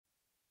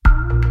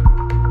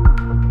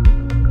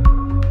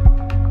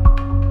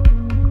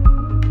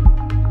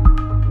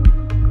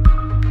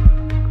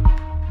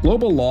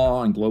Global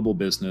law and global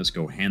business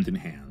go hand in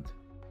hand,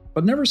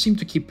 but never seem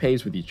to keep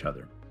pace with each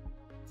other.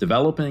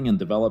 Developing and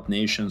developed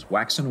nations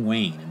wax and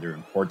wane in their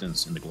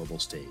importance in the global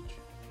stage.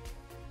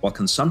 While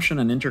consumption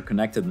and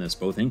interconnectedness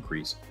both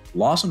increase,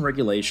 laws and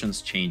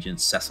regulations change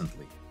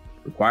incessantly,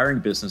 requiring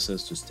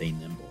businesses to stay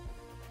nimble.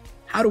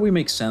 How do we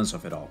make sense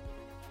of it all?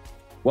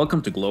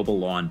 Welcome to Global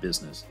Law and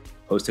Business,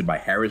 hosted by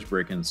Harris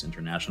Brickens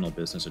International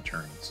Business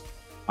Attorneys.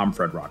 I'm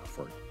Fred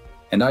Rockefort.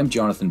 And I'm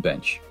Jonathan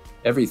Bench.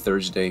 Every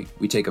Thursday,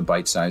 we take a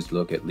bite-sized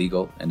look at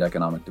legal and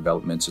economic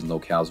developments in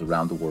locales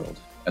around the world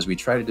as we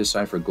try to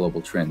decipher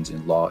global trends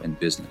in law and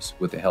business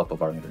with the help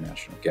of our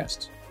international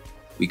guests.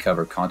 We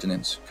cover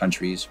continents,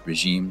 countries,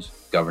 regimes,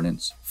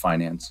 governance,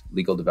 finance,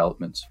 legal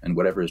developments, and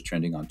whatever is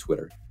trending on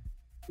Twitter.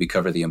 We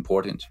cover the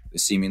important, the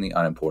seemingly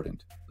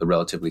unimportant, the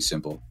relatively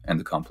simple, and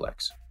the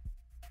complex.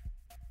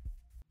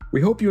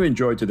 We hope you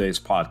enjoyed today's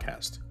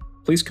podcast.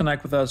 Please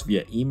connect with us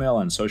via email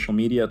and social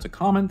media to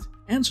comment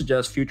and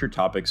suggest future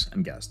topics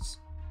and guests.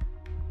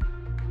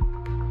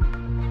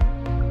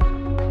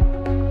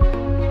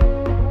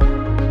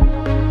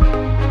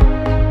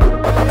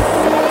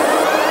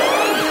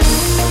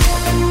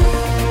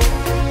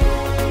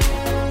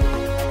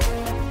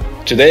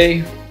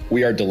 Today,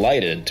 we are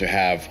delighted to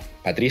have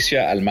Patricia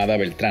Almada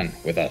Beltran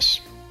with us.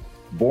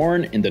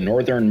 Born in the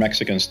northern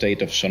Mexican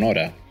state of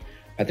Sonora,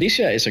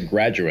 Patricia is a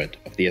graduate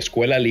of the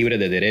Escuela Libre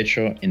de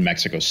Derecho in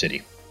Mexico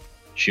City.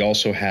 She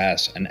also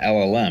has an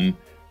LLM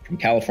from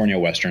California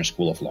Western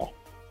School of Law.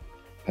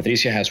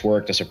 Patricia has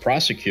worked as a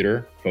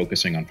prosecutor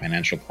focusing on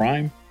financial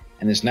crime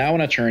and is now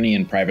an attorney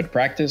in private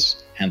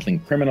practice, handling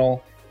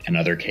criminal and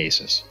other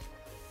cases.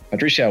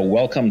 Patricia,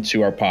 welcome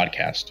to our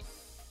podcast.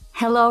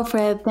 Hello,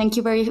 Fred. Thank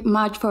you very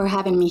much for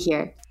having me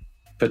here.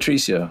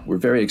 Patricia, we're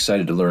very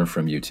excited to learn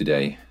from you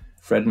today.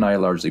 Fred and I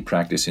largely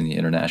practice in the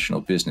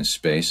international business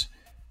space.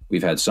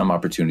 We've had some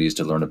opportunities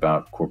to learn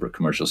about corporate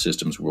commercial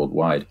systems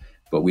worldwide,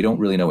 but we don't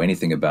really know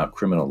anything about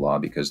criminal law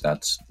because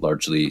that's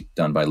largely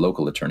done by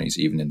local attorneys,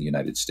 even in the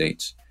United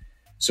States.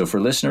 So for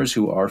listeners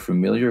who are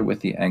familiar with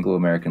the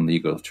Anglo-American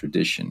legal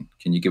tradition,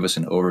 can you give us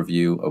an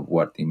overview of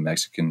what the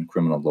Mexican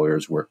criminal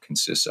lawyer's work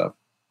consists of?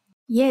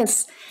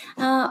 Yes.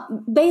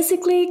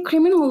 Basically,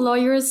 criminal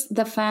lawyers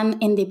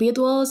defend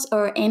individuals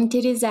or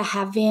entities that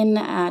have been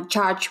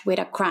charged with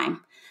a crime.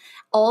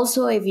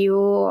 Also, if you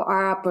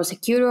are a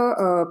prosecutor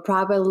or a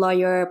private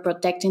lawyer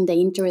protecting the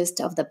interest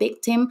of the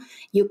victim,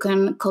 you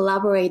can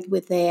collaborate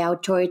with the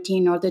authority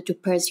in order to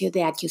pursue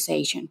the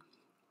accusation.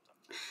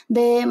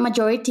 The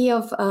majority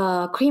of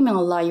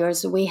criminal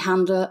lawyers, we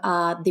handle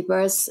a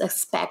diverse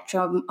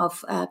spectrum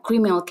of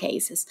criminal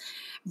cases,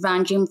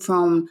 ranging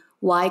from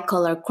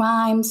white-collar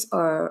crimes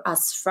or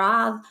as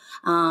fraud,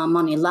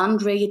 money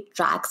laundering,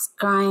 drugs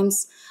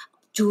crimes,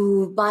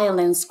 to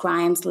violence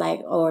crimes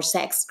or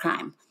sex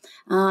crime.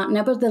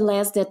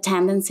 Nevertheless, the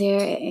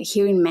tendency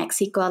here in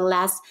Mexico, at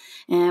last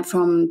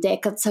from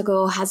decades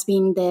ago, has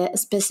been the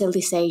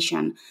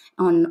specialization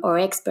on or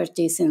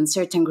expertise in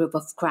certain group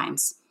of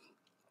crimes.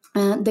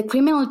 The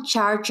criminal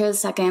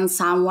charges against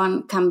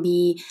someone can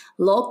be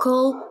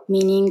local,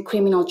 meaning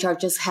criminal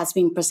charges has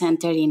been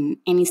presented in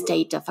any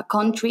state of a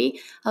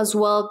country, as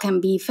well can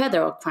be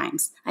federal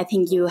crimes. I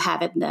think you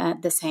have it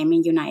the same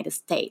in United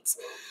States.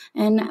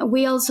 And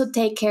we also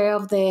take care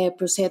of the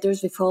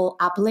procedures before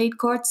appellate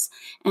courts.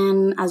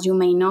 And as you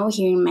may know,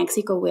 here in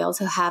Mexico, we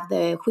also have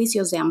the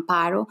juicios de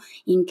amparo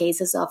in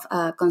cases of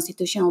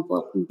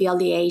constitutional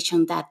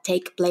violation that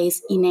take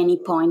place in any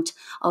point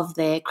of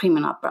the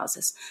criminal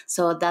process.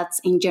 So that's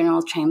in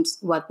general terms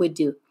what we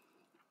do.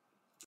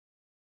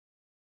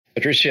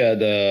 Patricia,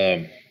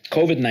 the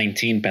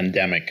COVID-19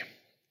 pandemic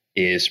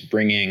is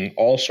bringing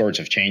all sorts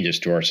of changes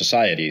to our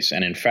societies.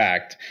 And in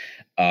fact,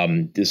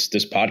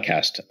 this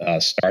podcast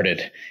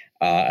started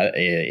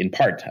in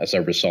part as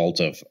a result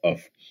of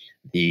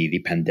the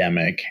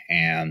pandemic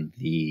and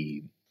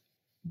the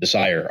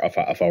desire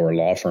of our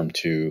law firm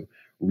to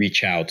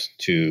reach out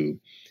to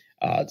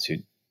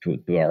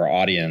our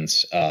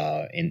audience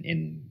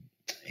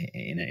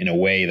in a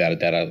way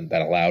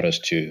that allowed us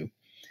to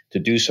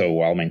do so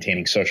while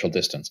maintaining social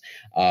distance.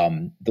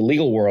 The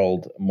legal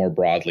world more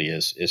broadly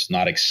is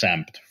not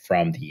exempt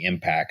from the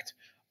impact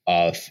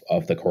of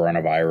the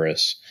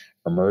coronavirus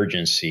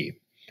emergency.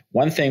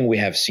 One thing we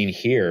have seen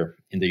here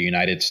in the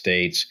United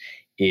States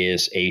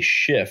is a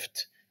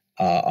shift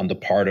on the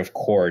part of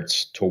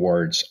courts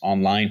towards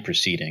online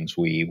proceedings.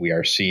 We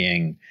are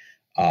seeing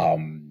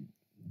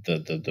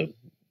the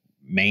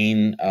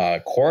main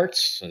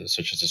courts,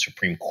 such as the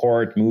Supreme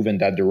Court, move in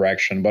that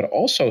direction, but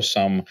also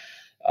some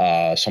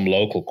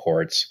local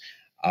courts.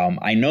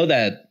 I know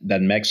that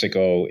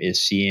Mexico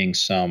is seeing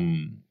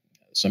some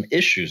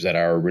issues that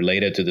are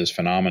related to this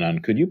phenomenon.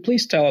 Could you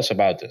please tell us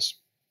about this?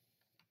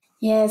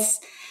 Yes,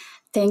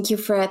 thank you,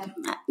 Fred.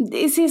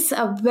 This is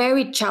a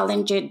very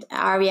challenging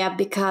area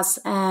because,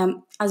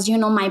 as you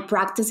know, my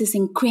practice is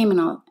in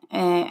criminal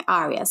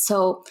area.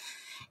 So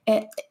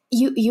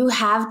you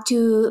have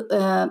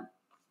to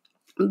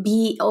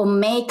be or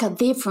make a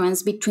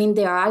difference between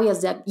the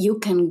areas that you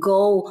can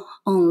go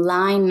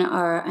online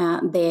or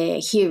the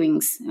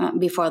hearings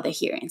before the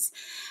hearings,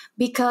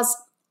 because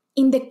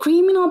in the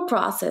criminal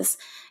process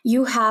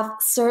you have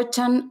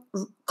certain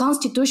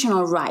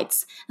constitutional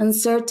rights and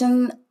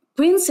certain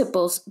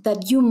principles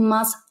that you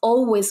must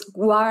always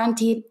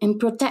guarantee and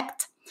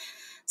protect.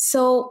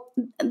 So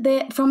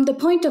from the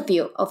point of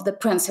view of the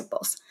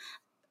principles,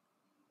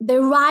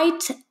 the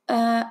right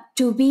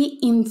to be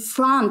in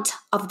front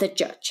of the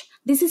judge.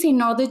 This is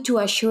in order to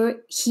assure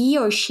he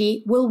or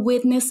she will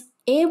witness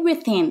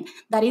everything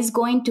that is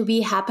going to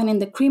be happening in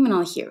the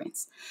criminal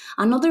hearings.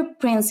 Another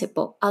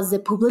principle, as the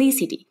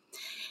publicity,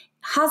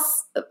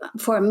 has,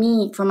 for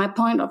me, from my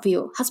point of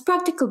view, has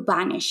practically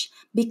vanished,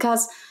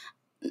 because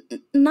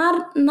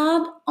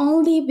not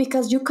only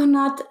because you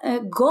cannot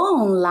go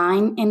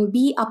online and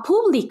be a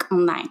public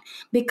online,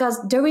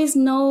 because there is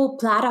no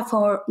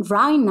platform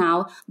right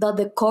now that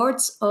the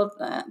courts, or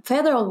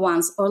federal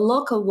ones or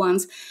local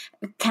ones,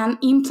 can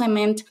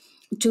implement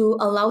to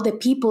allow the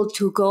people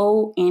to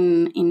go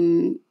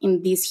in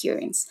these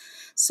hearings.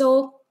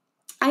 So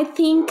I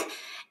think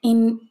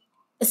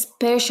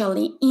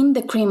especially in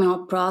the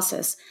criminal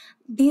process,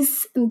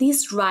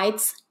 these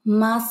rights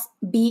must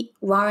be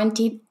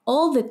guaranteed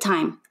all the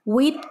time,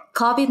 with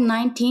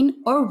COVID-19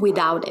 or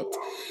without it.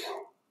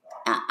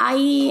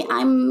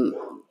 I'm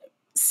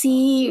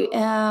see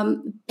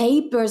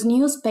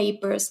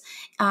newspapers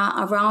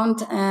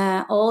around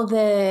all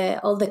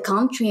the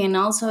country, and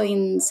also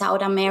in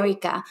South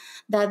America,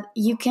 that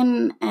you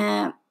can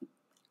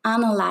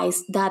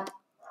analyze that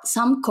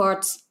some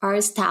courts are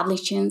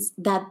establishing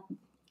that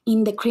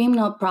in the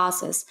criminal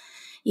process,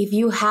 if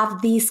you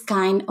have these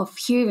kind of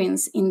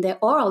hearings in the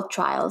oral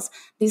trials,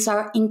 these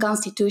are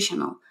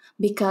unconstitutional,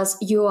 because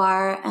you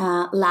are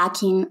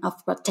lacking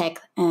of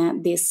protect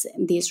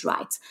these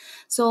rights.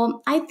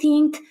 So I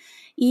think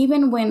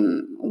even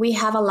when we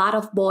have a lot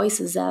of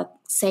voices that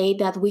say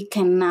that we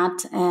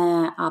cannot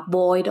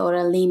avoid or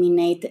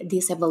eliminate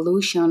this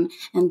evolution,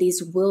 and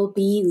this will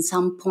be in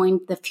some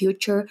point the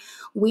future,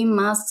 we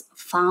must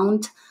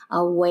find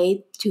a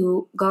way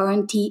to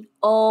guarantee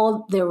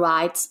all the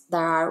rights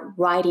that are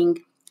writing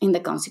in the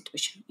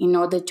Constitution in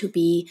order to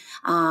be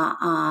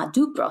a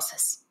due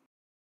process.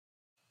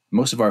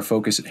 Most of our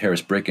focus at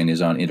Harris Bricken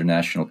is on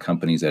international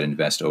companies that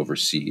invest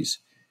overseas.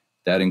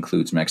 That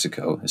includes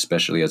Mexico,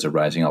 especially as a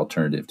rising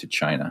alternative to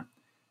China.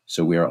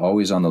 So we are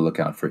always on the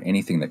lookout for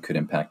anything that could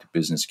impact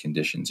business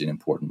conditions in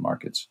important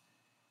markets.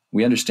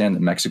 We understand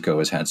that Mexico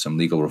has had some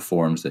legal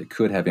reforms that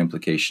could have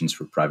implications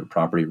for private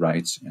property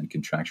rights and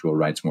contractual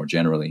rights more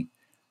generally.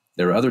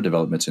 There are other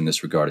developments in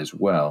this regard as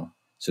well,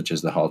 such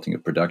as the halting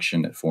of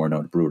production at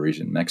foreign-owned breweries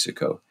in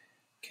Mexico.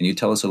 Can you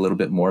tell us a little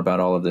bit more about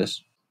all of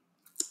this?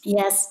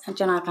 Yes,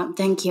 Jonathan,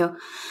 thank you.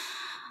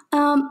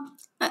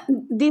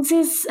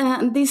 This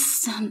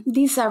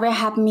area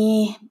had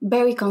me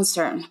very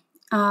concerned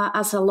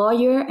as a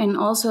lawyer and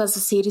also as a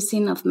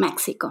citizen of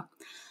Mexico.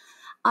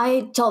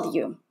 I tell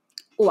you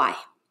why.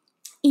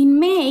 In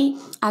May,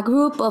 a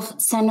group of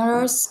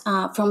senators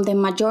from the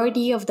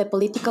majority of the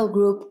political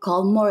group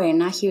called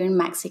Morena here in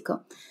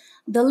Mexico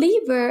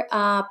delivered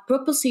a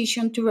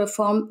proposition to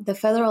reform the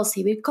Federal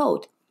Civil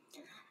Code.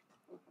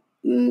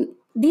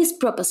 This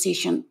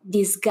proposition,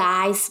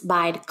 disguised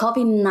by the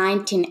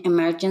COVID-19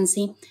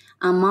 emergency,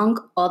 among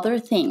other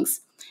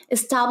things,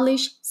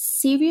 established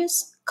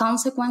serious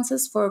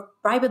consequences for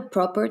private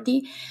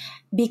property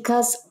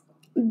because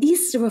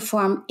this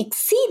reform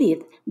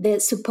exceeded the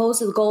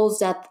supposed goals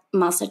that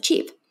must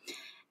achieve.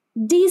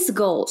 These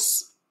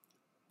goals,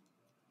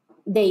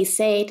 they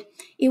said,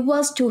 it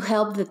was to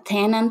help the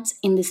tenants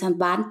in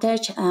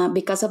disadvantage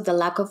because of the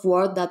lack of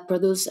work that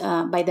produced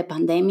by the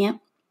pandemic,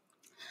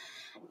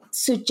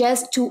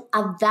 suggest to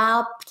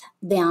adapt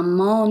the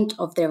amount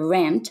of the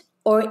rent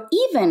or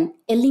even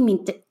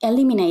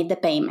eliminate the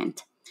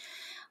payment.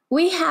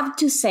 We have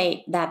to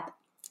say that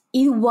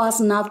it was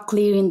not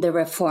clear in the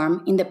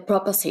reform, in the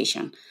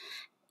proposition,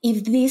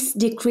 if this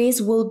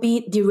decrease will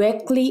be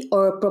directly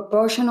or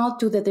proportional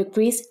to the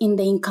decrease in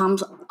the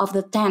incomes of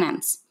the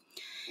tenants.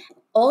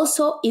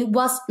 Also, it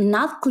was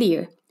not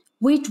clear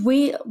which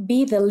will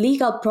be the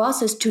legal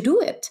process to do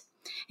it.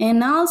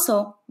 And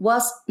also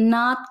was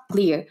not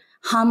clear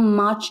how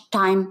much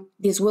time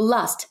this will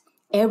last.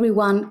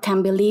 Everyone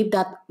can believe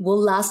that will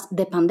last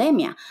the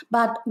pandemic.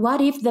 But what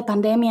if the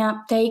pandemic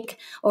take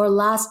or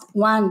last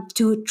 1,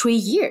 2, 3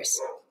 years?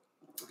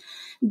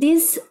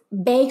 These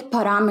vague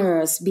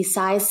parameters,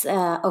 besides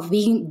of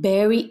being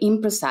very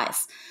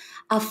imprecise,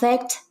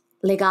 affect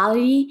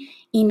legality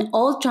in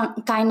all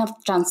kind of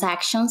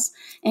transactions,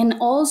 and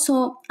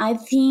also I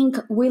think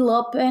will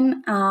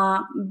open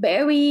a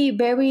very,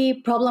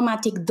 very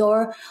problematic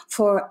door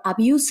for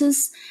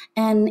abuses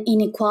and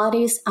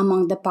inequalities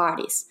among the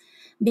parties,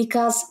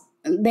 because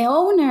the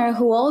owner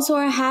who also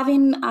are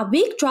having a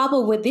big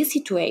trouble with this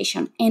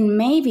situation, and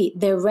maybe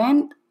the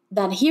rent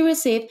that he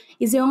received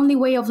is the only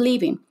way of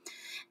living.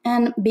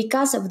 And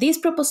because of this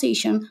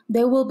proposition,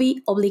 they will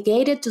be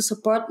obligated to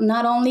support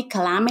not only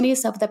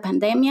calamities of the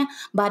pandemic,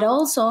 but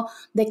also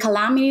the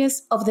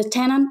calamities of the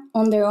tenant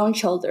on their own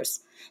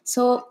shoulders.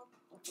 So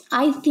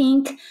I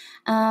think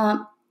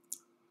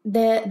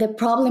the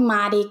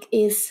problematic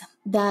is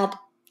that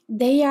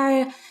they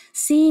are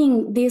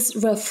seeing this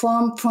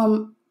reform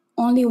from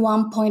only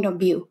one point of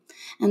view,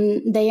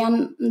 and they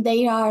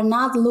are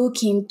not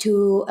looking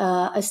to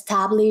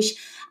establish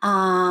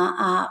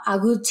a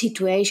good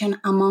situation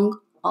among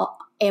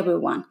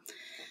everyone.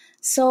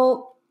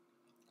 So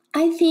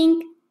I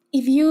think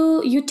if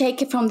you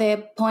take it from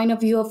the point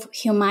of view of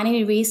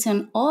humanity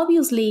reason,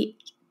 obviously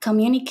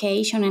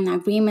communication and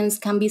agreements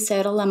can be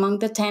settled among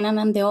the tenant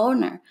and the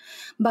owner.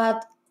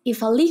 But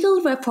if a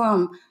legal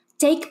reform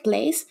take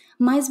place,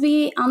 must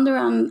be under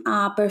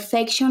a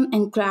perfection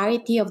and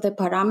clarity of the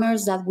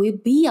parameters that will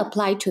be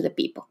applied to the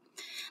people.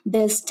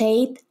 The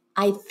state,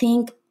 I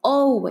think,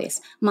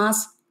 always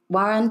must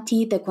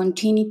guarantee the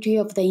continuity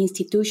of the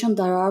institutions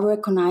that are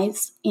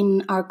recognized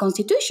in our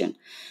Constitution.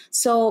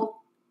 So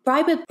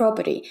private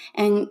property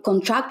and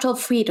contractual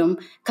freedom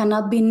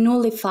cannot be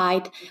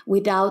nullified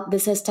without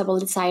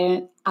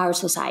destabilizing our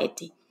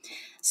society.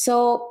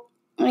 So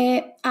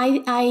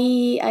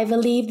I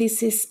believe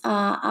this is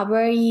a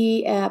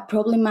very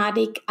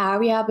problematic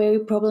area, very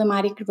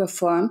problematic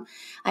reform.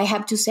 I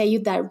have to say you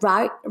that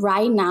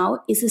right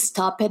now is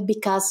stopped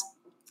because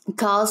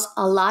caused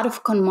a lot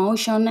of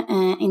commotion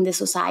in the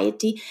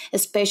society,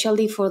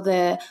 especially for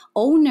the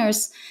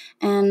owners.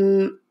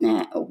 And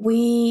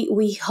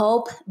we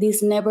hope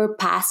this never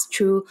passed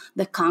through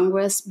the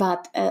Congress,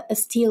 but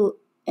still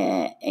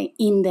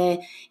in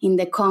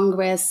the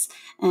Congress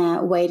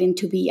waiting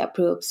to be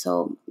approved.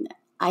 So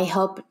I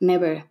hope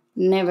never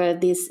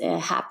this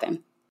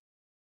happen.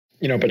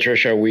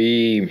 Patricia,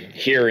 we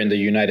here in the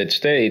United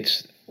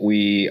States,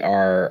 we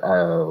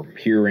are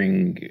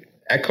hearing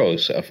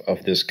echoes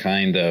of this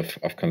kind of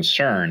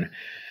concern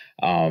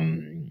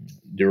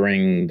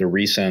during the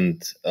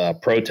recent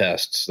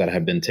protests that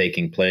have been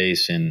taking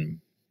place in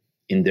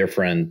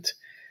different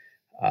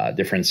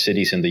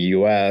cities in the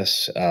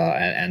U.S.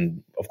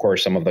 And of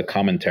course some of the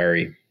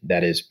commentary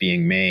that is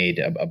being made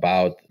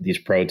about these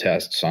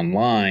protests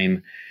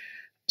online.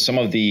 Some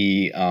of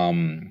the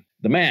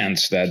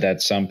demands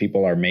that some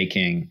people are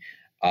making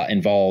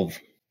involve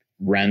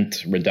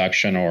rent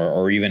reduction,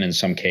 or even in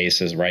some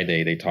cases, right,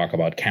 they talk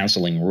about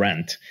canceling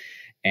rent.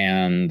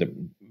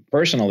 And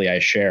personally, I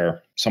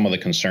share some of the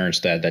concerns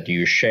that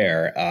you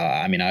share.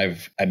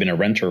 I've been a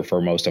renter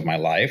for most of my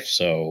life,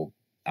 so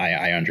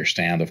I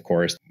understand, of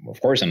course,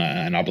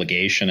 an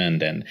obligation,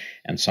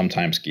 and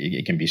sometimes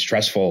it can be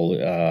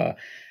stressful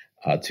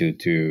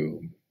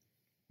to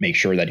make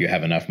sure that you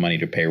have enough money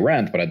to pay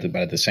rent. But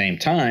at the same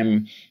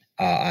time,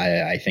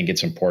 I think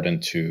it's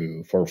important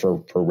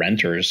for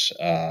renters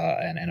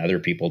and other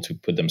people to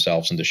put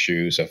themselves in the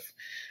shoes of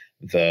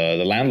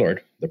the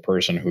landlord, the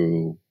person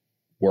who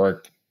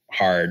worked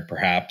hard,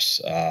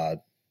 perhaps,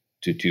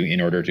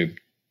 in order to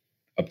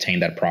obtain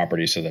that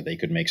property so that they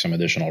could make some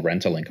additional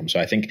rental income. So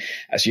I think,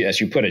 as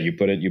you put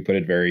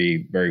it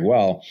very, very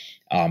well.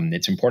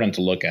 It's important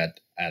to look at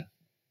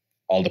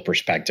all the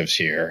perspectives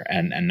here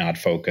and not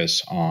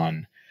focus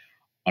on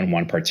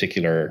one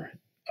particular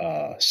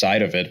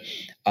side of it.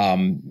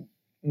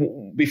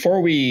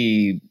 Before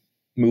we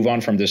move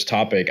on from this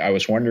topic, I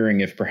was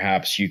wondering if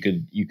perhaps you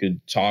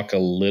could talk a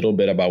little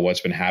bit about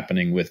what's been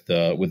happening with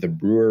the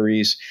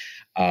breweries.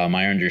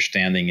 My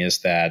understanding is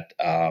that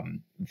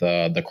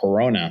the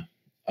Corona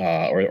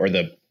or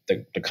the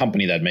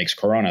company that makes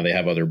Corona, they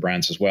have other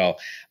brands as well.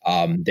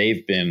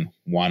 They've been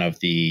one of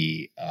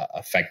the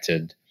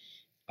affected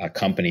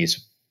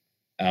companies.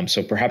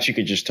 So perhaps you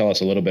could just tell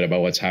us a little bit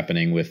about what's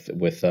happening with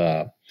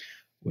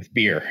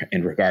beer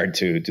in regard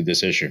to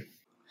this issue.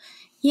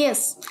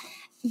 Yes,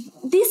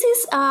 this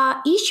is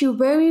an issue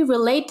very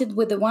related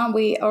with the one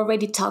we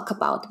already talked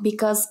about,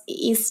 because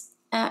it's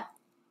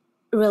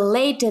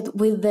related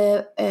with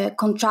the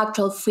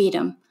contractual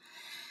freedom.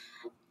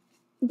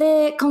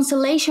 The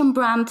Constellation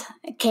brand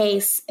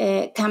case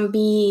can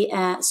be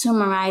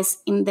summarized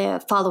in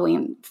the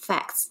following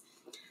facts.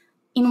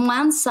 In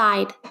one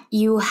side,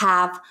 you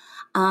have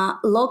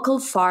local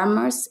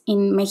farmers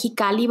in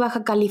Mexicali, Baja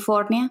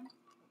California,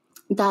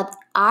 that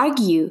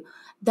argue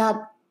that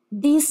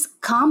this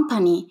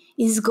company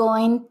is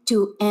going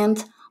to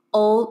end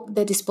all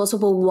the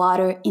disposable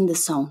water in the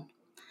zone.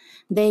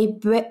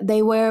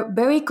 They were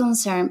very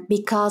concerned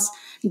because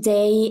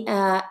they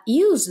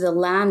use the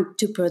land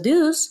to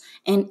produce,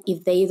 and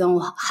if they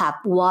don't have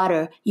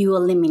water, you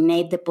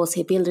eliminate the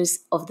possibilities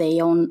of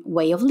their own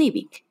way of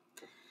living.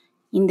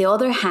 In the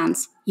other hand,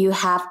 you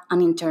have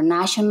an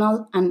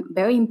international and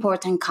very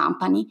important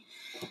company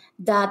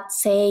that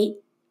say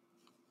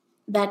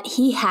that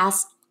he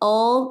has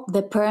all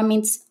the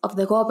permits of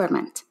the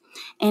government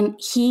and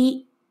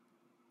he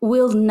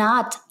will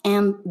not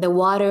end the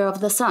water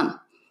of the sun.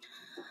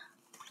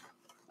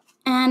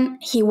 And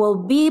he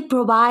will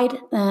provide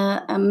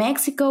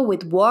Mexico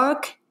with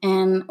work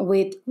and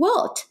with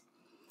wealth.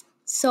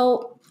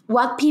 So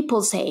what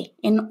people say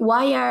and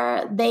why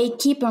are they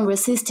keep on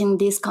resisting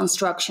this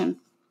construction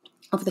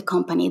of the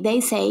company.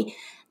 They say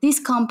this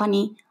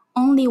company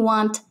only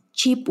want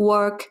cheap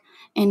work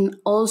and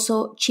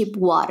also cheap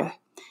water.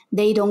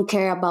 They don't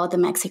care about the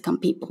Mexican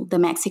people, the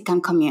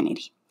Mexican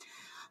community.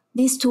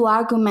 These two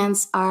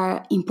arguments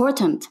are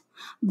important,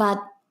 but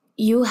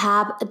you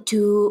have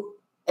to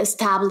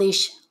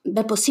establish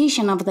the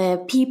position of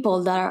the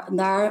people that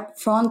are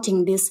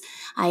fronting these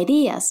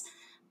ideas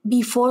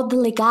before the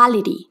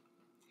legality.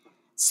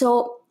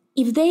 So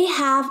if they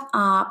have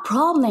a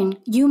problem,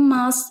 you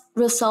must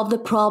resolve the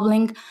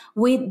problem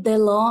with the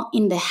law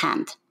in the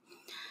hand.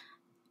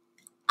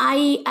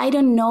 I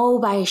don't know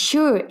by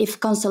sure if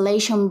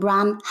Constellation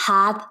Brand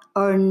had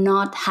or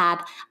not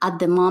had at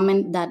the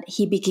moment that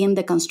he began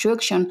the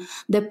construction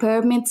the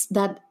permits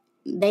that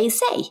they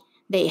say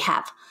they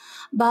have.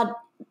 But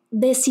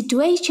the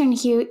situation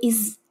here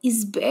is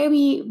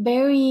very,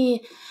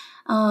 very,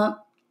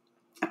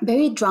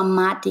 very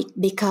dramatic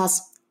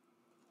because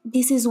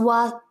this is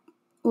what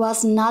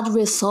was not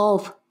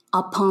resolved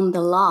upon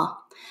the law.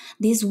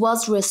 This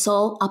was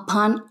resolved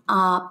upon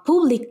a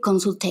public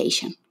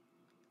consultation.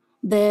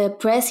 The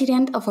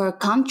president of our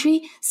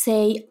country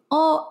say,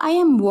 oh, I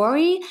am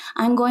worried.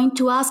 I'm going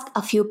to ask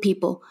a few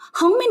people.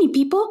 How many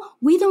people?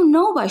 We don't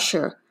know for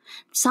sure.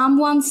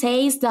 Someone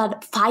says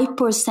that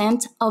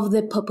 5% of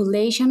the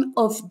population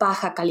of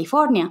Baja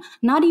California,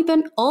 not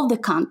even all the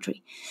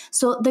country.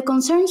 So the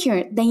concern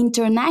here, the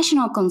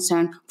international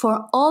concern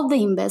for all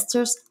the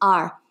investors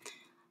are,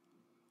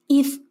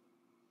 if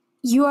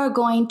you are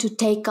going to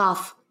take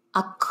off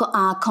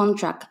a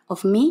contract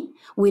of me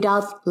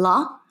without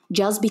law,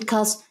 just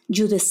because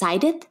you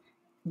decided,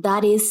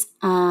 that is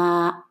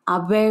a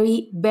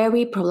very,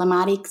 very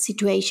problematic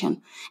situation.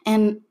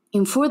 And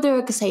in further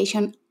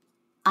accusation,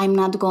 I'm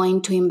not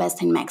going to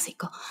invest in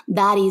Mexico.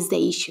 That is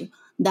the issue.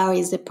 That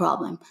is the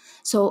problem.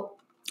 So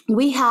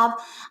we have,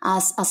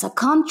 as a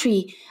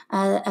country,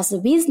 as a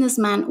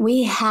businessman,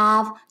 we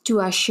have to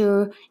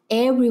assure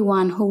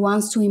everyone who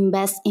wants to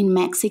invest in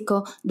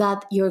Mexico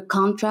that your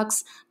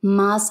contracts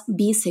must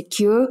be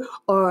secure,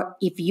 or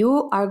if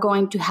you are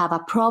going to have a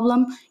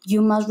problem,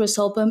 you must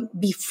resolve them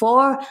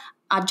before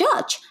a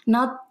judge,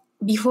 not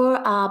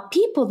before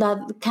people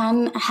that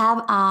can have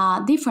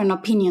a different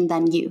opinion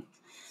than you.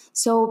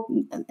 So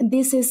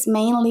this is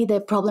mainly the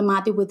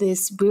problematic with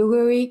this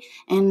brewery,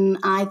 and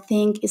I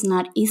think it's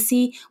not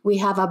easy. We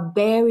have a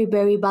very,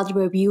 very bad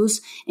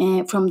reviews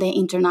from the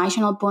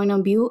international point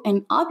of view,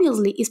 and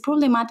obviously it's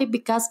problematic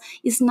because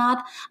it's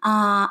not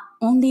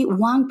only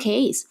one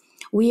case.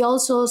 We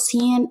also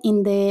see it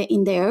in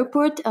the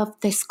airport of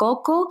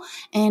Texcoco,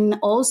 and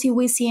also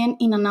we see it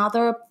in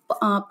another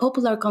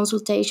popular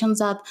consultations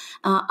that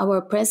our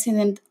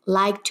president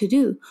liked to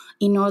do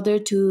in order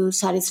to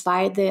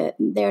satisfy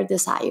their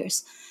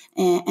desires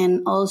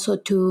and also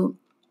to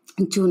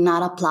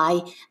not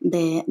apply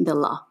the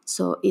law.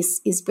 So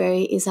it's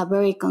a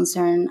very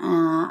concerned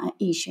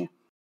issue.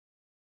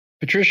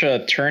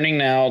 Patricia, turning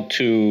now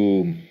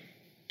to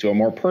a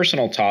more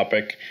personal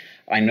topic.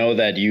 I know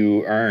that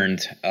you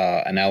earned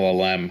an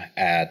LLM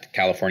at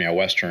California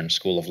Western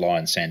School of Law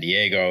in San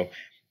Diego.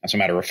 As a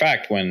matter of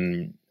fact,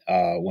 when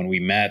we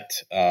met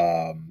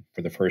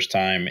for the first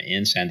time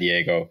in San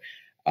Diego,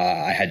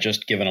 I had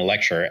just given a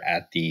lecture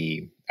at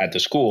the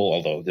school,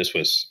 although this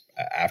was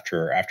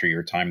after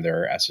your time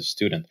there as a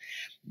student.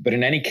 But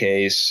in any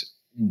case,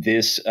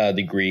 this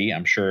degree,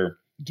 I'm sure,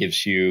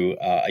 gives you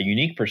a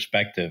unique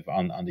perspective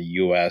on the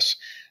U.S.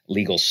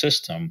 legal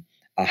system.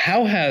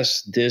 How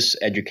has this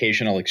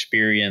educational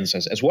experience,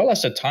 as well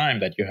as the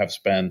time that you have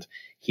spent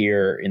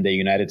here in the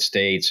United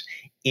States,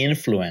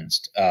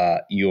 influenced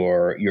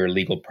your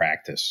legal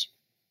practice?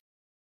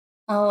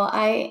 Oh,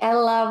 I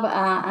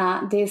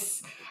love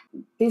this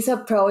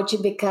approach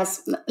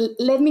because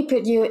let me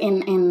put you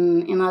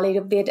in a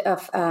little bit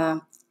of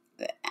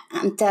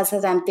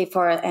antecedent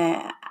before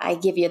I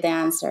give you the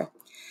answer.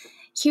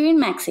 Here in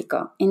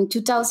Mexico, in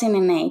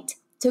 2008,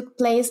 took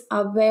place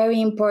a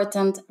very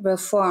important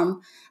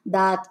reform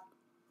that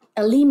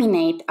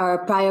eliminate our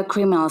prior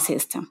criminal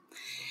system.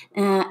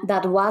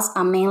 That was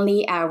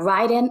mainly a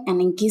written and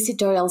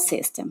inquisitorial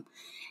system,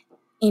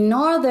 in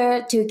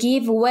order to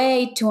give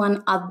way to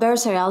an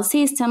adversarial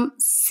system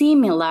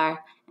similar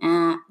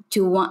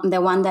to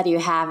the one that you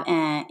have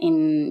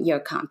in your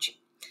country.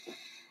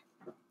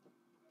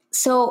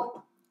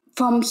 So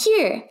from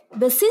here,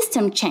 the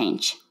system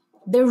changed,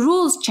 the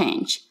rules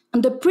change,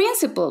 and the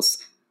principles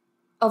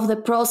of the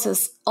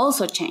process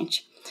also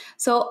change.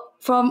 So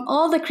from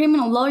all the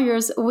criminal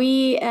lawyers,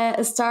 we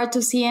start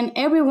to see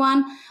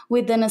everyone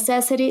with the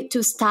necessity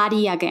to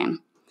study again.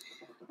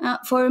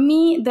 For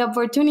me, the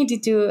opportunity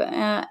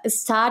to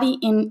study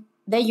in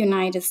the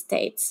United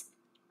States,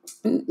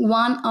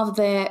 one of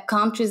the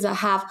countries that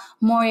have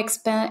more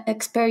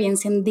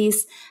experience in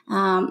this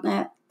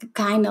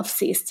kind of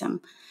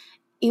system,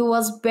 it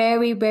was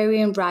very,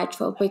 very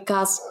enrichful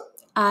because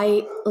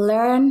I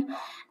learned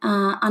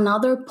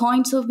another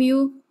points of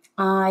view.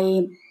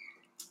 I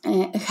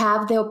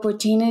have the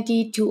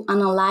opportunity to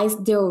analyze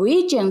the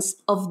origins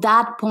of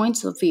that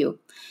points of view,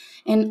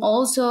 and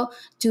also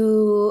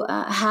to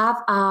have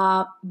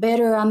a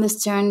better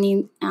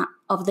understanding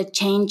of the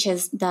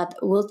changes that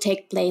will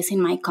take place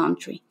in my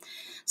country.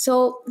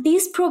 So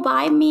these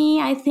provide me,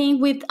 I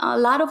think, with a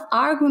lot of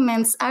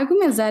arguments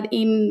that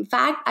in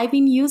fact I've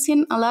been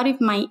using a lot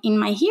in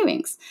my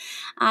hearings.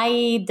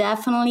 I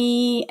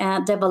definitely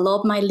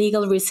develop my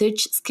legal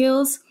research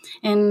skills,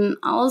 and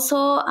also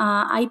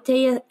I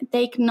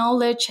take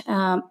knowledge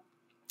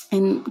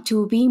and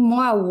to be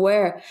more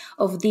aware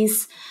of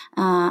this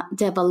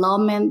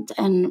development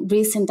and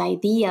recent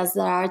ideas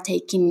that are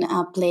taking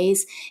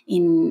place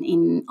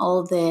in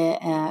all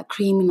the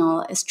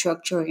criminal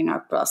structure in our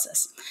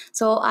process.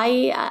 So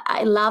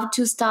I love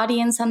to study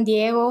in San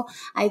Diego.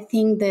 I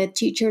think the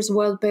teachers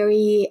were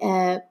very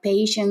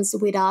patient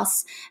with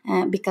us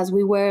because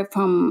we were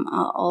from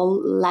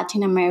all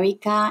Latin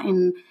America,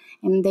 and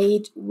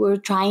they were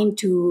trying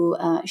to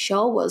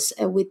show us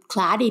with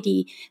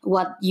clarity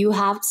what you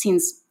have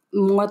since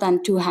more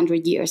than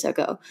 200 years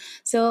ago.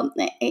 So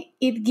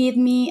it gave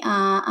me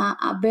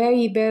a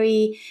very,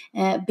 very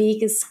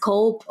big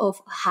scope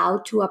of how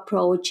to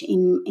approach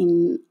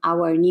in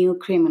our new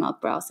criminal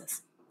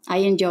process. I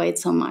enjoy it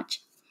so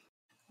much.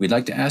 We'd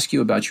like to ask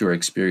you about your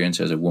experience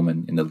as a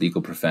woman in the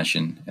legal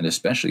profession, and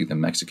especially the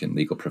Mexican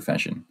legal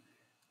profession.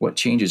 What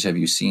changes have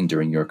you seen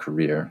during your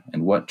career,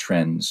 and what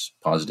trends,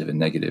 positive and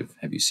negative,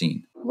 have you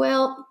seen?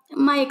 Well,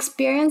 my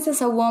experience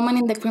as a woman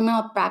in the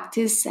criminal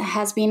practice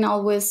has been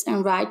always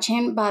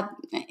enriching, but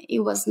it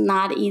was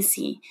not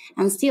easy,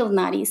 and still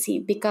not easy,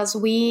 because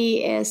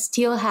we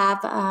still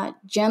have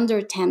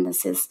gender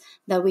tendencies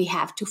that we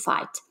have to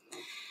fight.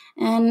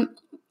 And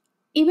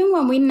even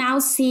when we now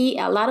see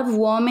a lot of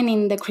women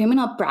in the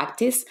criminal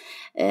practice,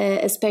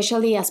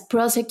 especially as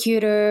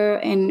prosecutor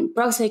and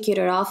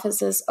prosecutor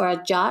offices or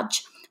a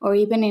judge, or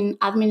even in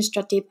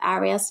administrative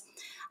areas,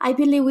 I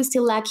believe we're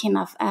still lacking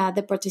of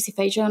the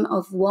participation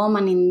of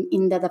women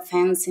in the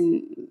defense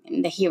in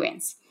the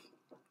hearings.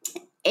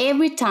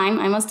 Every time,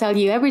 I must tell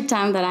you, every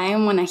time that I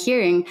am on a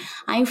hearing,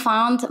 I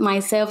found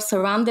myself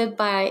surrounded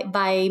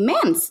by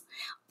men.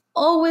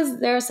 Always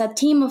there's a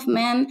team of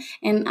men,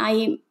 and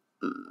I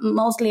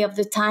mostly of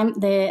the time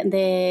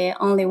the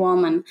only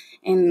woman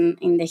in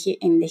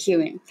the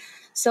hearing.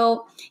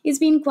 So it's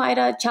been quite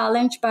a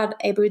challenge, but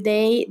every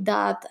day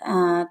that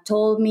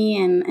told me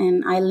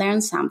and I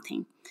learned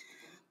something.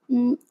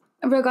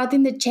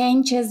 Regarding the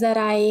changes that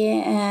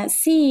I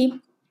see,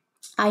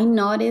 I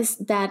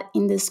noticed that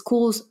in the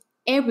schools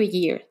every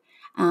year,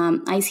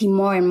 I see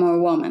more and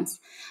more women.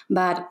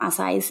 But as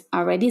I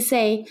already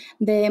say,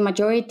 the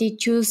majority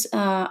choose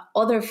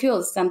other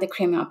fields than the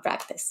criminal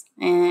practice.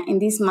 In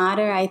this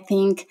matter, I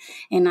think,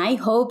 and I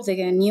hope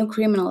the new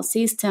criminal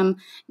system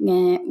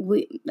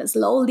will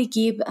slowly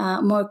give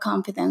more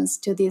confidence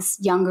to this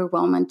younger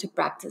woman to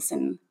practice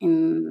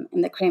in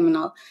the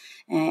criminal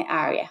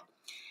area.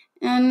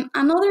 And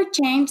another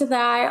change that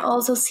I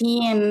also see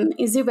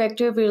is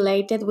directly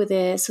related with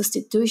the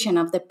substitution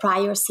of the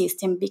prior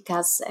system,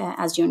 because,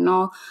 as you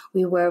know,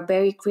 we were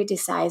very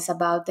criticized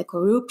about the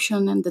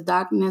corruption and the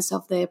darkness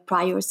of the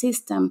prior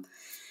system.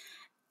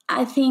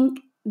 I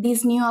think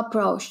this new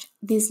approach,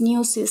 this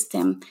new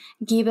system,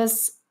 gives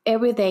us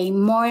every day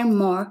more and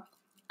more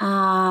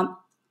a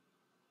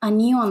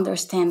new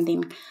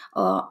understanding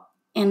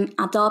and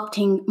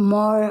adopting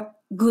more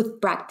good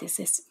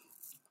practices.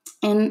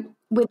 And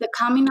with the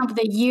coming of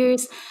the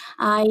years,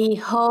 I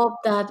hope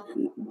that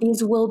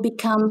this will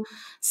become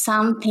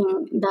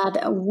something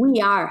that we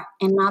are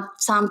and not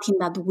something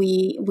that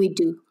we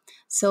do.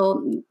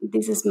 So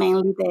this is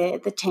mainly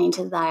the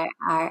changes that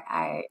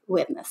I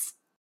witness.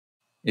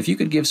 If you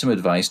could give some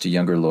advice to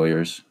younger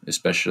lawyers,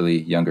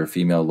 especially younger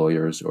female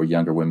lawyers or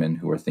younger women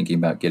who are thinking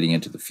about getting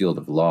into the field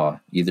of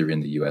law, either in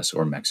the U.S.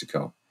 or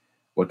Mexico,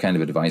 what kind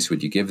of advice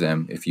would you give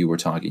them if you were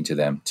talking to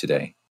them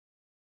today?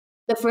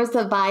 The first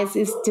advice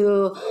is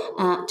to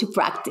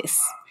practice.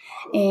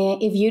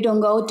 If you don't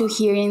go to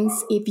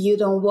hearings, if you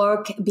don't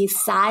work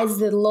besides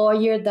the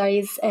lawyer that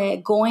is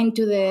going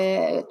to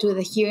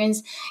the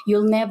hearings,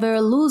 you'll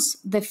never lose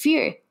the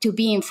fear to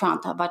be in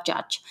front of a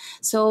judge.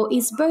 So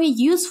it's very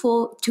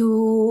useful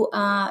to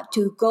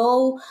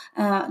go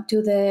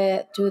to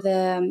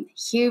the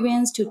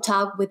hearings, to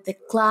talk with the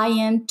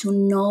client, to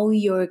know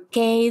your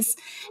case,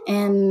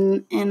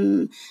 and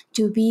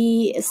to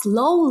be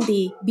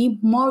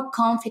more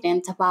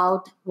confident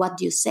about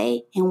what you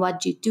say and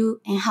what you do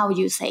and how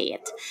you say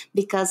it.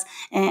 Because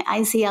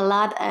I see a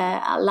lot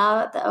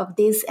of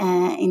this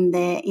in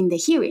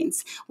the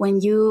hearings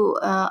when you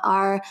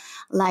are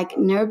like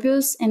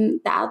nervous,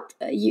 and that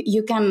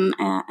you can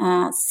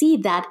see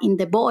that in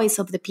the voice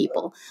of the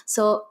people.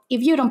 So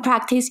if you don't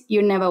practice,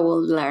 you never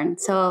will learn.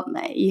 So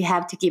you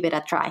have to give it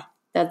a try.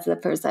 That's the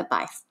first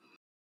advice.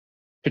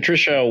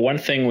 Patricia, one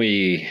thing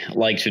we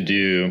like to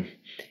do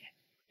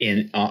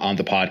on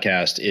the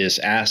podcast is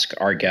ask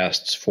our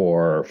guests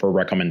for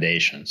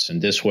recommendations.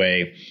 And this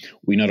way,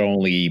 we not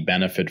only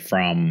benefit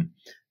from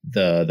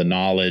the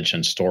knowledge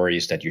and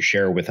stories that you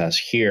share with us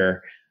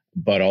here,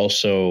 but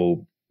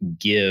also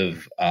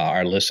give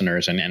our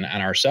listeners and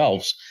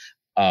ourselves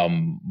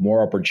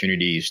more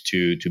opportunities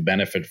to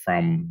benefit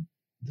from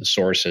the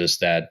sources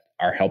that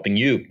are helping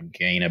you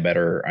gain a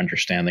better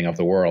understanding of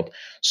the world.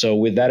 So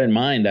with that in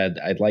mind,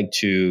 I'd like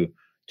to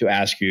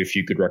ask you if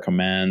you could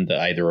recommend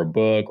either a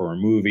book or a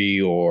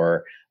movie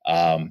or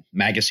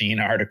magazine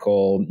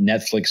article,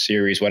 Netflix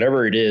series,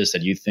 whatever it is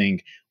that you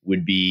think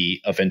would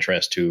be of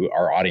interest to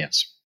our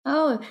audience.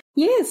 Oh,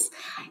 yes.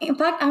 In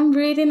fact, I'm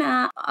reading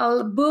a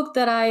book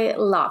that I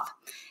love.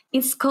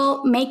 It's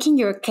called Making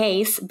Your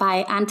Case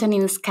by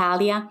Antonin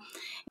Scalia.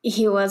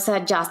 He was a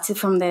justice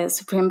from the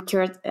Supreme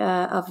Court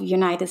of the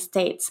United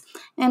States.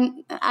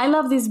 And I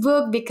love this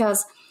book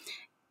because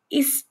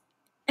it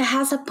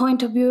has a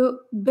point of view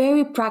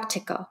very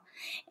practical.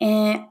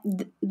 And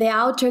the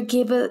author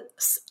gives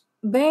us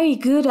very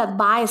good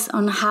advice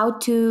on how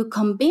to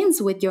convince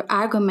with your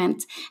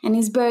argument. And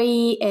it's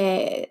very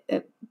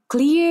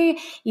clear,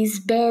 it's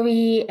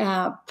very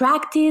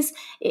practice,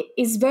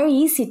 it's very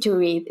easy to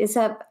read. It's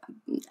an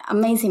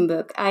amazing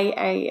book.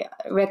 I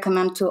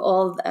recommend to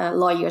all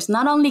lawyers,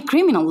 not only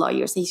criminal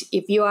lawyers.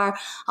 If you are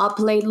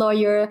appellate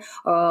lawyer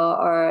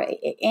or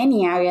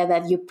any area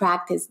that you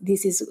practice,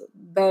 this is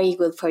very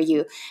good for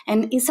you.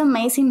 And it's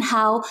amazing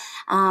how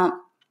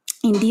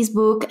in this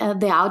book,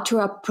 the author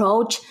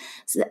approach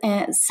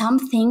some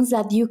things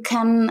that you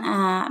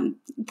can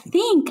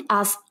think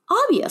as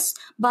obvious,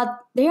 but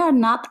they are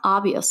not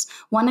obvious.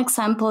 One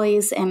example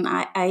is, and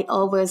I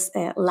always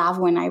laugh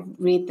when I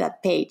read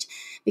that page,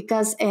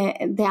 because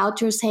the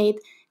author said,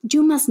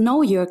 you must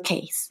know your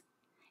case.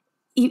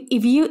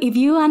 If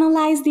you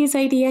analyze this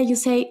idea, you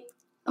say,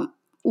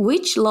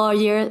 which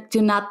lawyer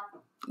do not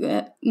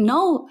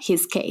know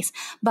his case?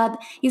 But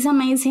it's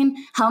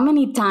amazing how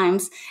many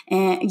times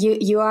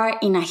you are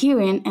in a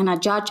hearing and a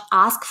judge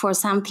asks for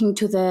something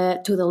to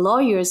the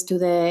lawyers, to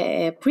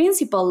the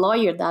principal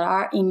lawyer that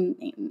are in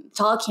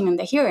talking in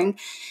the hearing,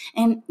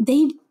 and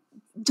they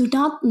do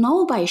not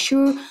know by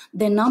sure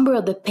the number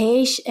of the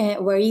page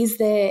where is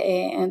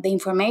the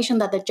information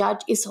that the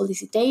judge is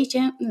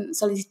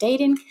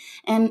soliciting,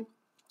 and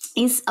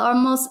it's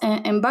almost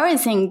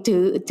embarrassing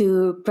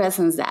to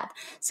present that.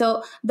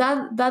 So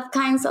that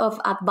kinds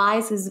of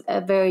advice is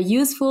very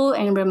useful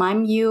and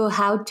remind you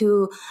how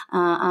to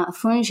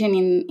function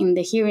in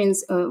the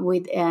hearings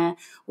with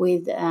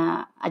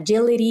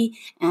agility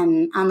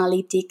and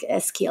analytic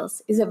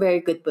skills. It's a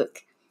very good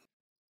book.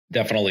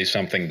 Definitely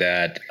something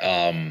that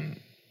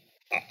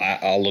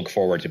I'll look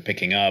forward to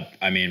picking up.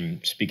 I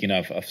mean, speaking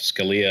of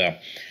Scalia,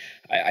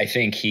 I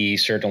think he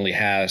certainly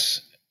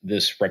has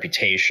this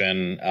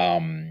reputation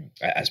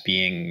as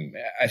being,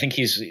 I think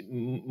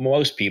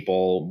most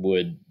people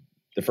would,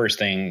 the first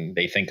thing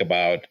they think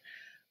about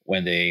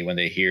when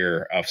they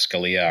hear of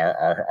Scalia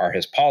are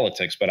his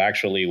politics, but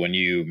actually when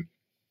you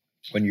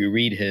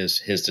read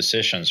his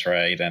decisions,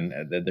 right, and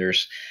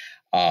there's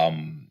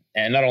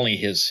and not only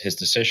his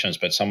decisions,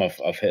 but some of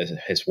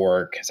his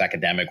work, his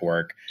academic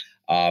work,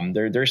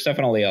 there's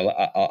definitely a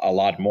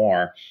lot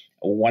more.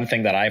 One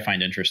thing that I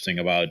find interesting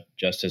about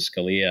Justice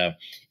Scalia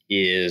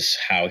is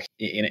how,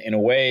 in a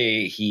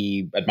way,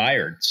 he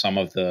admired some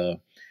of the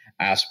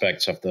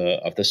aspects of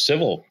the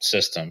civil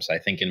systems. I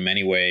think in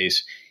many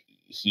ways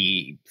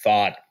he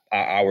thought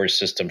our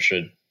system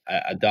should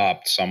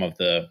adopt some of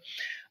the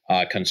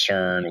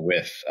concern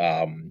with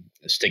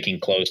sticking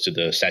close to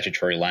the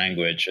statutory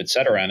language, et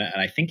cetera. And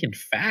I think, in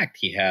fact,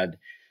 he had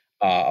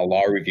a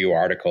law review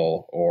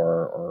article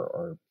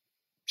or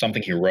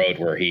something he wrote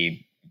where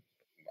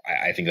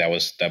I think that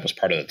was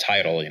part of the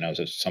title,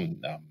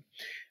 some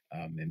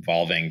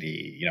involving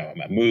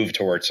a move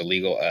towards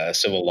a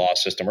civil law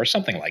system or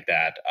something like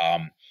that.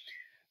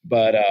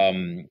 But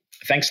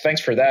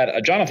thanks for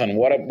that, Jonathan.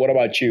 What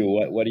about you?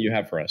 What do you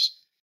have for us?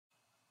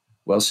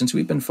 Well, since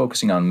we've been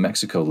focusing on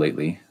Mexico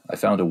lately, I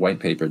found a white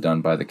paper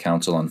done by the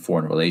Council on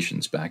Foreign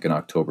Relations back in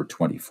October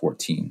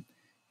 2014.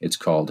 It's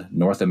called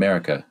North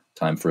America,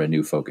 Time for a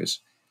New Focus.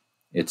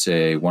 It's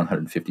a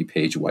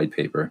 150-page white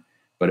paper,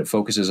 but it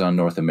focuses on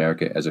North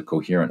America as a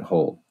coherent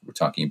whole. We're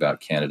talking about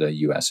Canada,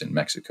 U.S., and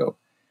Mexico.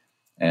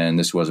 And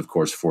this was, of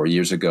course, 4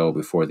 years ago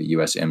before the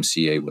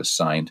USMCA was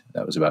signed.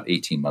 That was about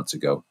 18 months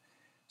ago.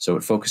 So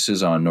it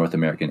focuses on North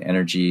American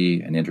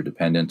energy and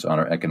interdependence, on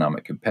our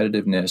economic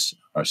competitiveness,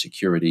 our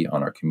security,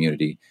 on our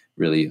community,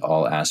 really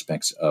all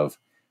aspects of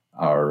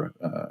our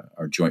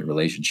joint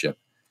relationship.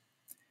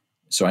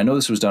 So I know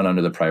this was done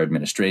under the prior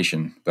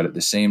administration, but at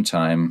the same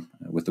time,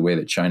 with the way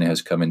that China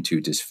has come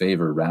into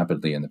disfavor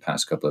rapidly in the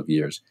past couple of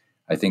years,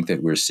 I think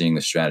that we're seeing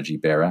the strategy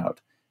bear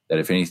out, that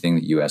if anything,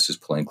 the U.S. is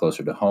pulling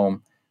closer to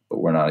home, but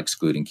we're not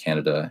excluding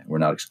Canada, we're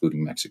not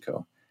excluding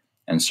Mexico.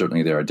 And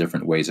certainly there are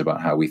different ways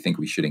about how we think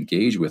we should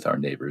engage with our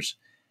neighbors.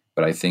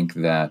 But I think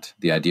that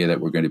the idea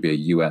that we're going to be a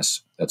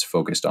U.S. that's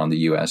focused on the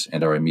U.S.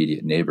 and our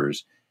immediate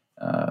neighbors,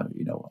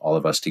 all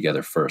of us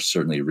together first,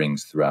 certainly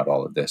rings throughout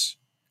all of this.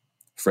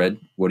 Fred,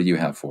 what do you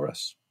have for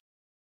us?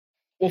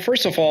 Well,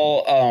 first of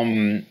all,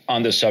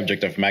 on the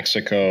subject of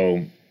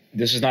Mexico,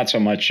 this is not so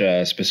much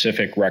a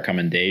specific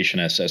recommendation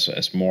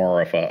as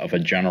more of a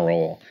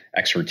general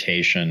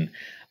exhortation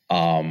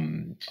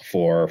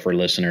for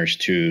listeners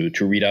to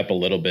read up a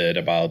little bit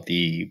about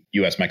the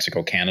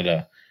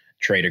U.S.-Mexico-Canada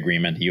trade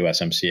agreement, the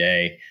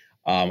USMCA.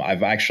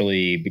 I've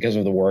actually, because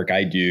of the work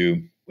I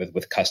do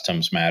with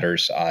customs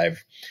matters,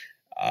 I've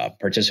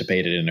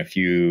participated in a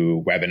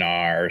few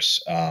webinars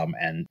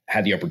and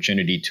had the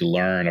opportunity to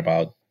learn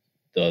about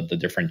the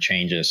different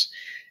changes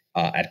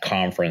at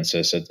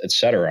conferences, et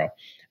cetera.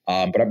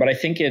 But I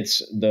think it's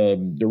the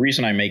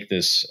reason I make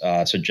this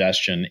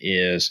suggestion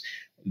is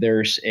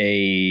there's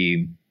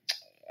a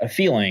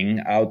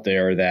feeling out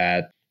there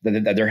that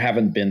there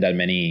haven't been that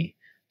many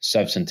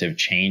substantive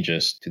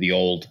changes to the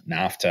old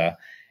NAFTA.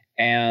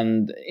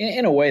 And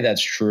in a way,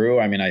 that's true.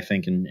 I mean, I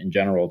think in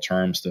general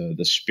terms,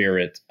 the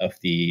spirit of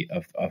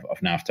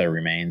NAFTA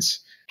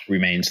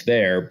remains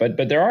there. But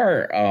there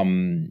are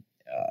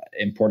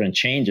important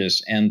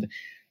changes. And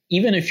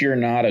even if you're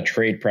not a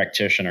trade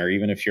practitioner,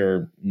 even if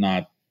you're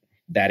not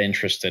that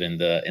interested in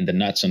the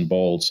nuts and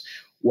bolts,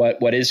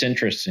 what is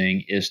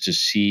interesting is to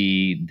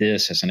see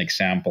this as an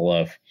example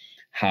of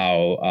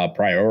how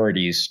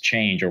priorities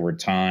change over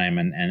time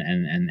and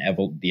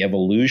the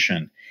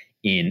evolution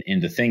in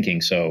the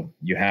thinking. So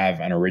you have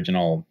an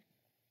original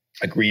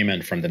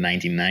agreement from the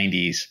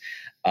 1990s,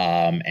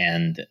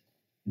 and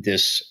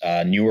this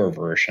newer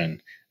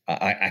version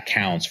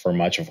accounts for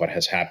much of what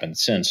has happened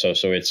since.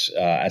 So it's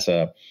as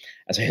a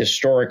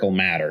historical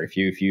matter. If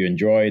you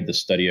enjoy the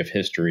study of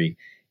history,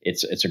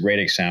 it's a great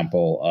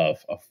example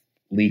of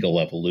legal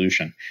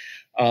evolution.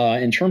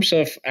 In terms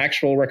of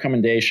actual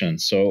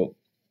recommendations, so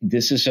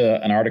this is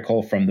an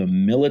article from the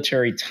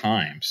Military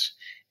Times,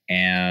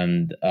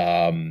 and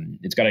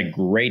it's got a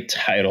great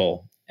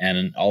title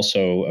and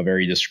also a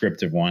very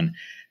descriptive one: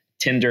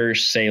 Tinder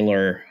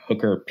Sailor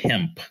Hooker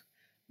Pimp,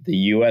 the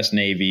U.S.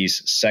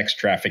 Navy's sex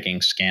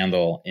trafficking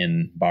scandal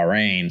in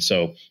Bahrain.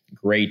 So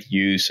great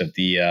use of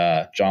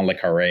the John le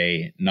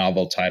Carré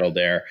novel title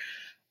there,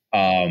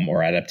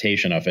 or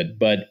adaptation of it.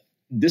 But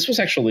this was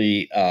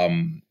actually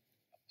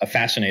a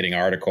fascinating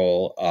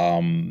article.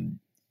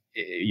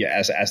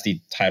 As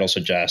the title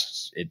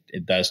suggests,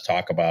 it does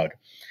talk about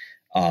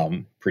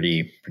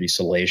pretty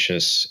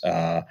salacious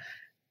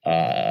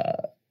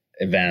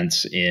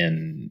events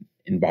in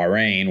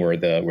Bahrain, where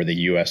the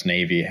U.S.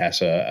 Navy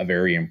has a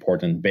very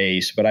important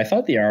base. But I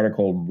thought the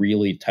article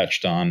really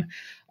touched on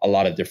a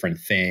lot of different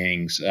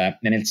things,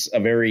 and it's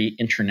a very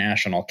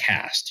international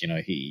cast. You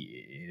know,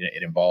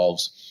 it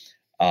involves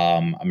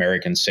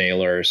American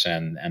sailors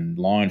and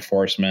law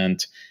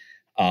enforcement,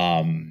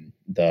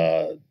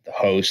 the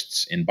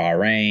hosts in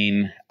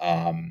Bahrain,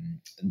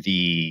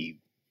 the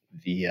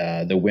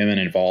women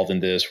involved in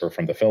this were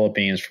from the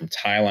Philippines, from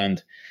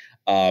Thailand.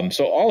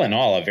 So all in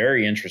all, a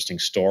very interesting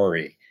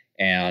story.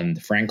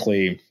 And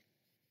frankly,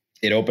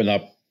 it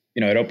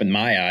opened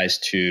my eyes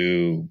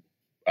to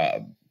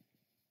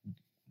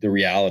the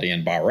reality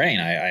in Bahrain.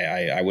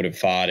 I would have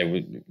thought it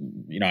would,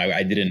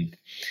 I didn't.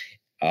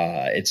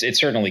 It's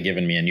certainly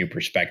given me a new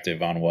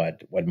perspective on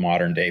what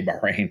modern day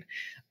Bahrain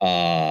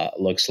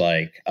looks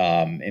like.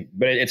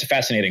 But it's a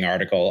fascinating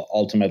article.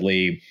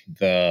 Ultimately,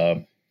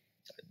 the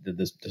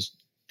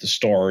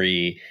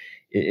story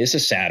is a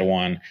sad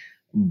one,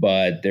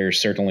 but there's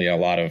certainly a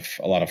lot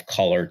of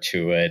color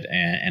to it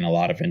and a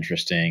lot of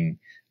interesting.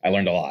 I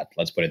learned a lot.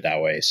 Let's put it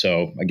that way.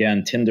 So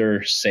again,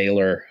 Tinder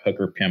Sailor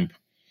Hooker Pimp,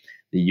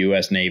 the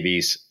U.S.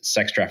 Navy's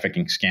sex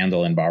trafficking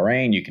scandal in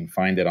Bahrain. You can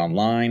find it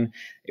online.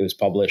 It was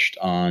published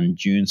on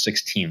June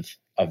 16th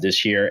of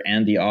this year,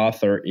 and the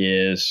author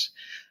is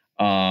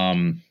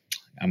I'm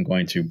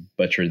going to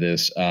butcher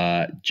this.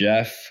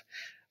 Jeff.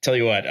 Tell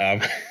you what.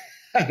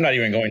 I'm not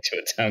even going to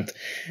attempt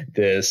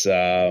this.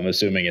 I'm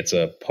assuming it's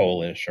a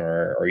Polish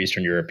or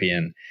Eastern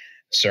European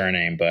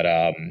surname, but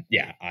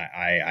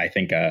I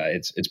think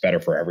it's better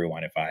for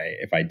everyone if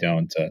I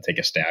don't take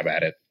a stab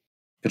at it.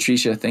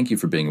 Patricia, thank you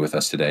for being with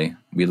us today.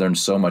 We learned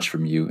so much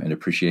from you and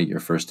appreciate your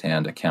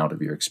firsthand account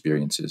of your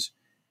experiences.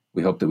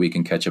 We hope that we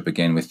can catch up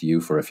again with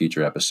you for a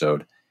future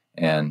episode,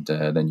 and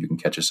then you can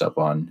catch us up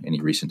on any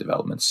recent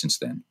developments since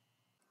then.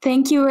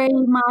 Thank you very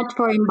much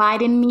for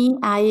inviting me.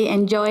 I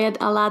enjoyed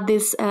a lot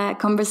this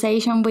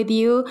conversation with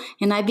you,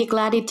 and I'd be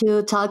glad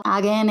to talk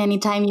again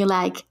anytime you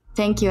like.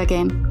 Thank you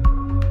again.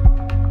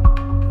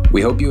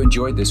 We hope you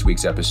enjoyed this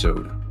week's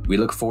episode. We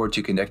look forward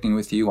to connecting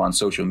with you on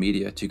social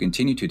media to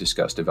continue to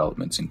discuss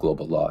developments in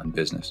global law and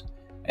business.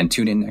 And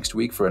tune in next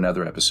week for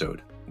another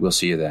episode. We'll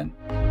see you then.